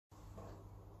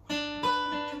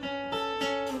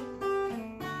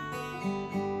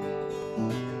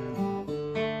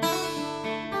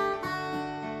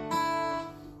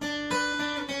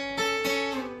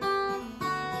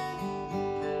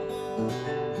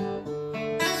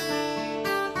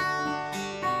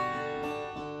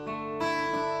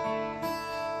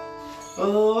The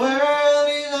world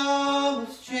is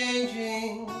always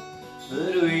changing,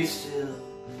 but we still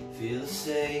feel the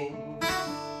same.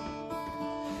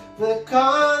 The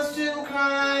constant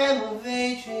crime of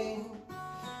aging,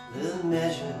 the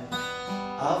measure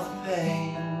of the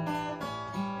pain.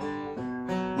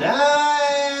 Now I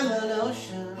am an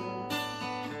ocean,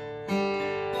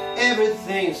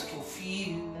 everything's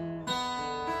confused.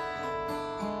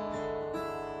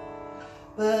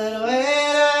 But when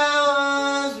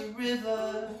I was a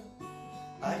river,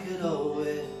 I could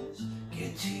always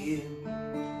get to you.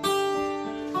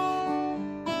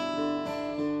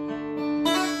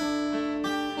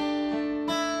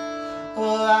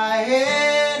 Well, I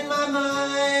had my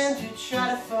mind to try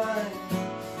to find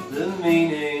the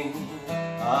meaning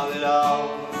of it all,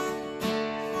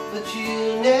 but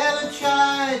you never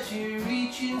tried to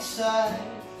reach inside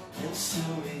and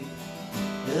slowly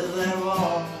build that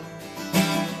wall.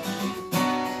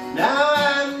 Now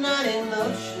I'm not in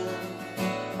motion,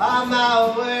 all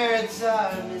my words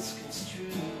are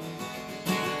misconstrued.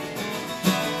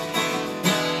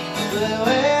 But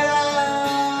when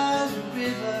I was a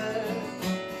river,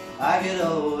 I could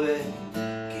always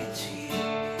get to you.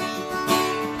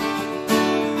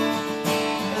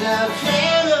 Now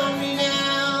chant on me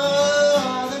now,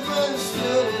 all the birds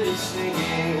started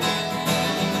singing.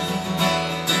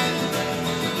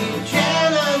 You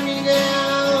chant on me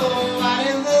now, what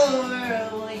in the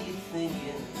world were you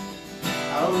thinking?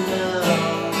 Oh no.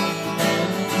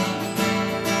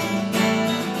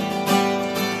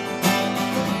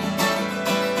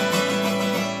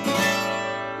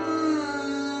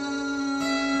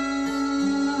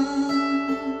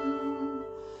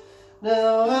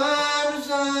 Now I'm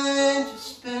resigned to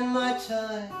spend my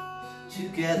time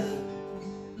together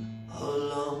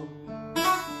alone,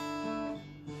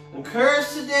 and curse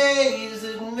the days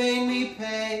that made me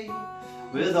pay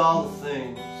with all the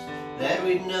things that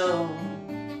we'd known.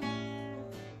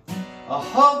 A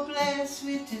hopeless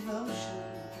with devotion,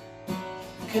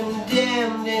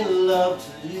 condemned in love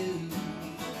to lose.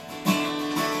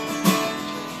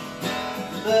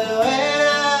 But when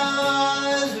I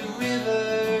was a river,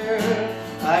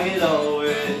 I could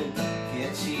always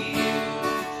get to you.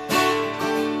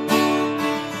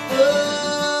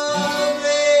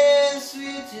 Hopeless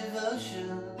with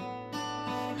devotion,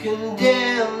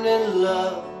 condemned in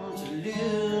love to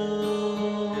lose.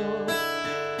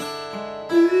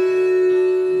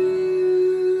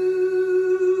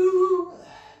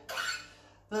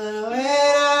 But when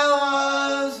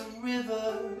I was a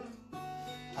river,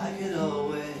 I could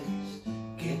always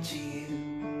get to you.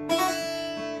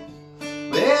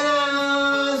 When I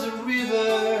was a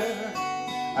river,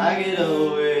 I could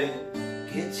always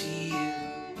get to you.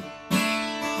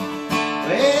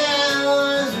 When